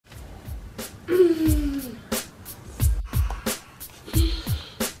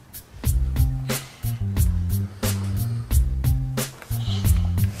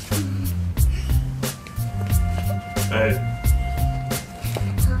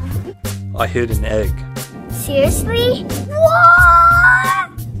I hid an egg. Seriously?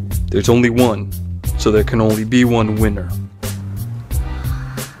 What? There's only one, so there can only be one winner.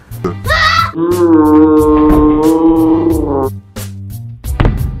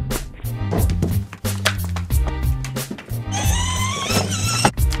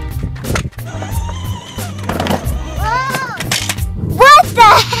 What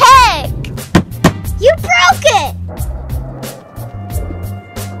the heck? You broke it!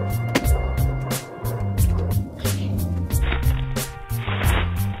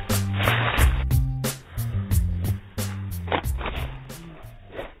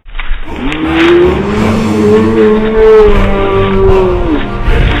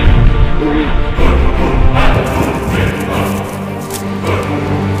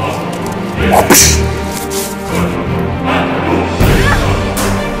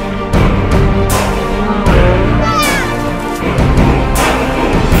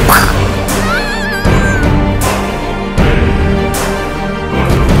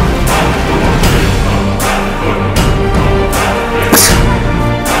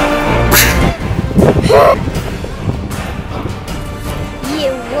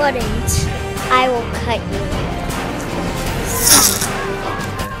 You wouldn't. I will cut you.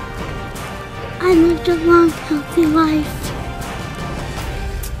 I lived a long, healthy life.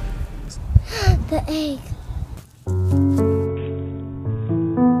 The egg.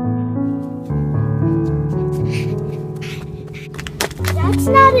 That's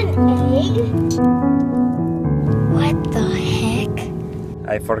not an egg. What the heck?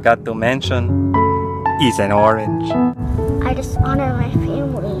 I forgot to mention, it's an orange. I dishonor my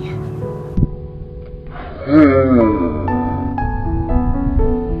family. Oh.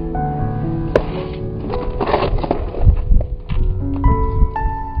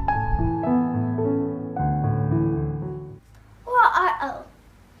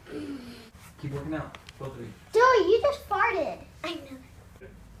 Keep working out, both of you. Joey, you just farted. I know.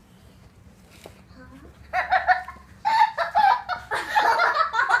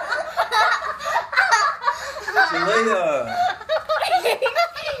 Jaleiya!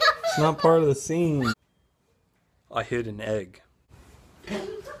 It's not part of the scene. I hid an egg.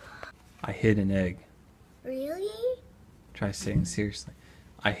 I hid an egg. Really? Try saying seriously.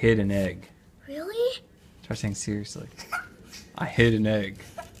 I hid an egg. Really? Try saying seriously. I hid an egg.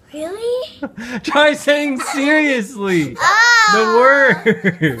 Really? Try saying seriously. Oh! The word.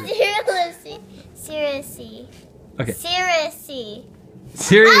 Seriously. Okay. Seriously.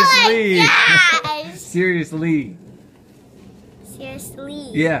 Seriously. Oh my gosh! Seriously.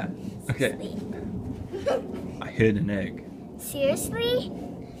 Seriously. Yeah. Okay. Seriously. I hid an egg. Seriously?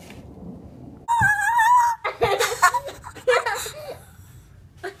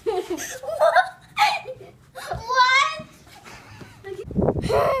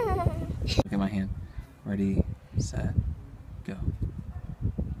 What? Look at my hand. Ready, set, go.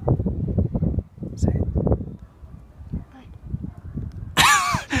 Say it.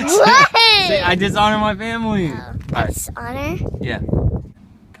 What? Say, I dishonor my family. Oh, Alright. dishonor? Yeah.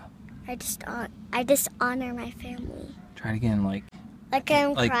 I dishonor my family. Try it again, like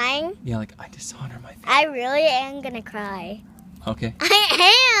I'm crying? Yeah, like I dishonor my family. I really am gonna cry. Okay.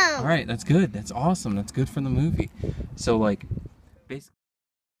 I am! Alright, that's good. That's awesome. That's good for the movie. So like basically